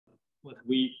what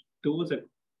we do,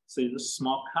 the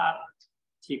small cup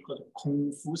tea called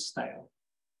GongFu style.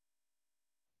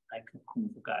 Like a Kung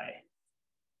Fu guy,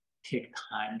 take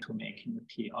time to making the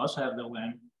tea. Also have the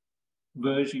one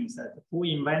versions that who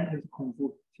invented Kung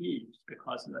Fu tea,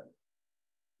 because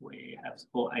we have the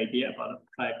whole idea about the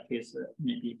practice.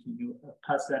 Maybe can you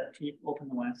pass that tea open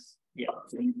once? Yeah,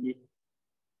 thank you.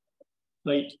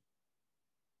 So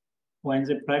when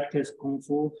they practice Kung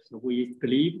Fu, so we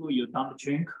believe you don't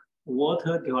drink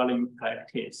water during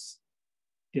practice,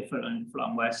 different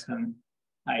from Western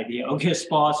idea. Okay,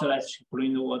 sports, let's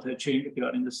bring the water, drink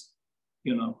during this,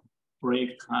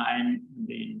 break time.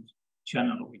 In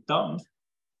general, we don't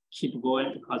keep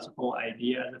going, because the whole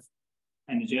idea that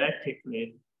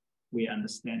energetically we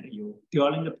understand you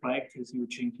during the practice, you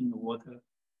drinking the water,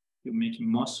 you're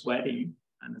making more sweating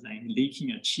and then leaking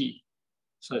your qi.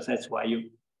 So that's why you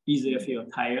easily feel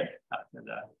tired after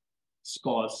the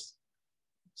sports.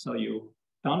 So you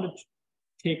don't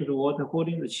take the water,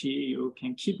 holding the qi, you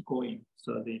can keep going.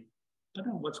 So I don't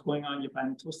know what's going on if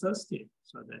I'm too thirsty.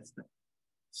 So that's the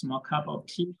small cup of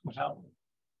tea to help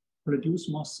produce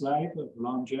more saliva,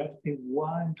 longevity,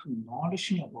 one to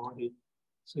nourishing your body.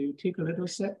 So you take a little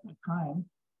sip at a time,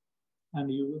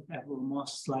 and you have more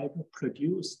saliva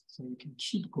produced, so you can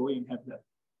keep going, have the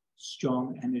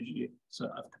strong energy. So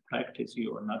after practice,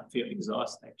 you will not feel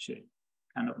exhausted, actually,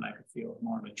 kind of like feel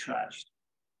more recharged.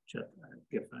 Just a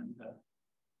different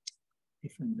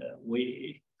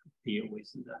way to deal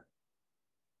with the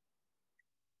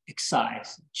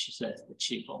exercise. She says the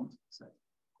qigong, so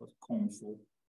called Kung Fu.